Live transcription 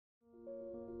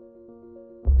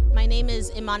My name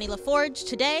is Imani La Forge.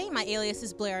 Today, my alias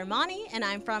is Blair Imani, and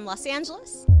I'm from Los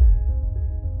Angeles.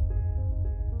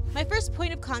 My first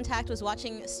point of contact was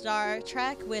watching Star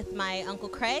Trek with my Uncle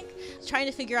Craig, trying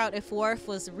to figure out if Worf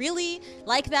was really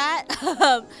like that,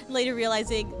 later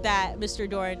realizing that Mr.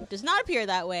 Dorn does not appear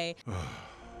that way,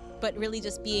 but really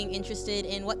just being interested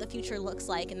in what the future looks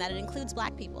like and that it includes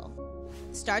Black people.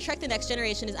 Star Trek The Next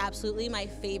Generation is absolutely my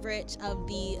favorite of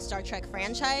the Star Trek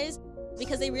franchise,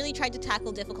 because they really tried to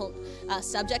tackle difficult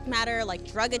subject matter like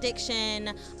drug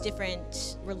addiction,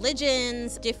 different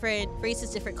religions, different races,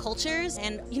 different cultures,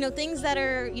 and things that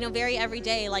are very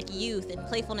everyday, like youth and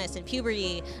playfulness and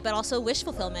puberty, but also wish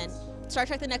fulfillment. Star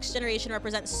Trek The Next Generation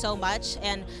represents so much,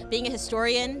 and being a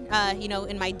historian,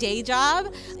 in my day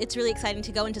job, it's really exciting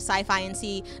to go into sci-fi and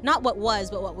see not what was,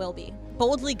 but what will be.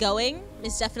 Boldly going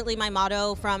is definitely my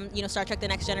motto from Star Trek The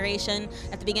Next Generation.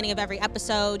 At the beginning of every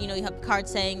episode, you have Picard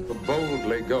saying,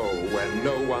 "Boldly go where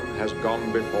no one has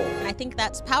gone before." And I think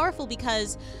that's powerful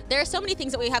because there are so many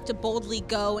things that we have to boldly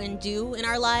go and do in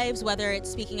our lives, whether it's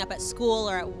speaking up at school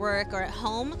or at work or at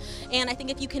home. And I think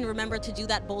if you can remember to do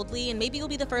that boldly, and maybe you'll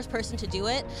be the first person to do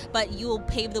it, but you will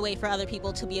pave the way for other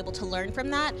people to be able to learn from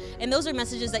that. And those are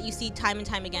messages that you see time and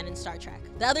time again in Star Trek.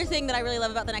 The other thing that I really love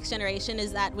about The Next Generation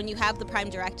is that when you have the Prime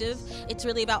Directive, it's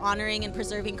really about honoring and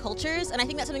preserving cultures, and I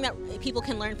think that's something that people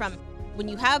can learn from. When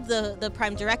you have the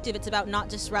Prime Directive, it's about not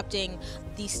disrupting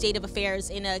the state of affairs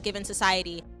in a given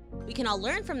society. We can all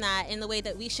learn from that in the way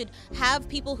that we should have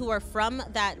people who are from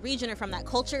that region or from that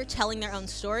culture telling their own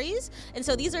stories, and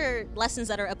so these are lessons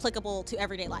that are applicable to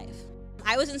everyday life.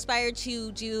 I was inspired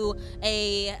to do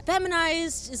a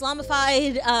feminized,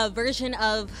 Islamified version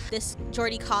of this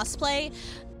Geordi cosplay.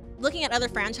 Looking at other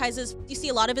franchises, you see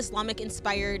a lot of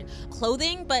Islamic-inspired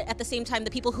clothing, but at the same time, the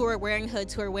people who are wearing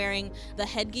hoods, who are wearing the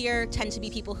headgear, tend to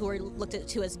be people who are looked at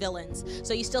to as villains.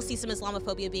 So you still see some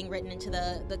Islamophobia being written into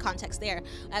the context there.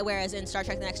 Whereas in Star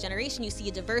Trek The Next Generation, you see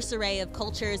a diverse array of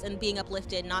cultures and being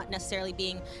uplifted, not necessarily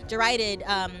being derided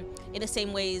in the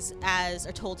same ways as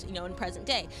are told, in present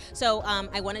day. So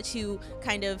I wanted to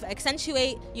kind of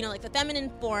accentuate, like the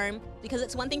feminine form, because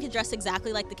it's one thing to dress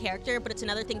exactly like the character, but it's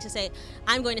another thing to say,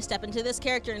 I'm going to step into this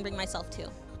character and bring myself too.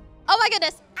 Oh my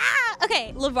goodness!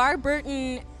 Okay, LeVar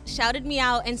Burton shouted me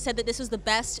out and said that this was the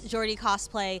best Geordi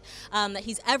cosplay that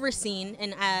he's ever seen,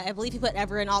 and I believe he put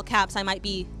 "ever" in all caps. I might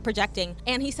be projecting.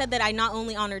 And he said that I not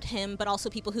only honored him, but also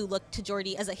people who look to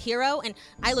Geordi as a hero, and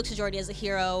I look to Geordi as a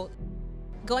hero.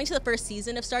 Going to the first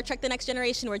season of Star Trek The Next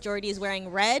Generation, where Geordi is wearing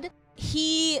red,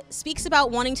 he speaks about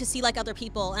wanting to see like other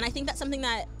people, and I think that's something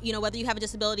that, whether you have a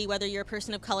disability, whether you're a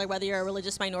person of color, whether you're a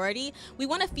religious minority, we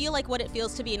want to feel like what it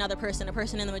feels to be another person, a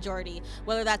person in the majority.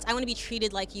 Whether that's, I want to be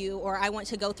treated like you, or I want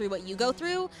to go through what you go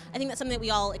through. I think that's something that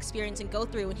we all experience and go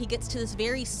through, and he gets to this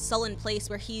very sullen place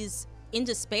where he's in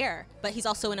despair, but he's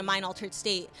also in a mind-altered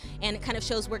state, and it kind of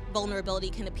shows where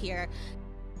vulnerability can appear.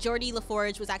 Geordi La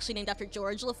Forge was actually named after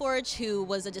George La Forge, who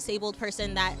was a disabled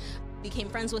person that became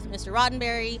friends with Mr.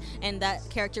 Roddenberry, and that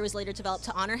character was later developed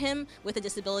to honor him with a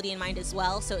disability in mind as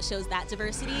well, so it shows that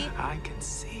diversity. I can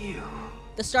see you.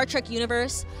 The Star Trek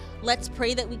universe, let's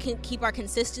pray that we can keep our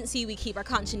consistency, we keep our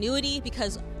continuity,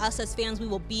 because us as fans, we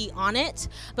will be on it.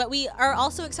 But we are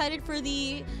also excited for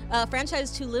the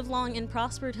franchise to live long and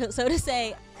prosper, so to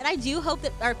say. And I do hope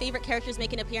that our favorite characters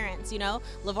make an appearance,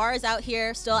 LeVar is out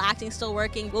here, still acting, still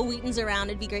working. Will Wheaton's around.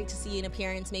 It'd be great to see an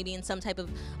appearance maybe in some type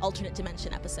of alternate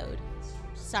dimension episode.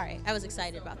 Sorry, I was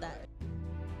excited about that.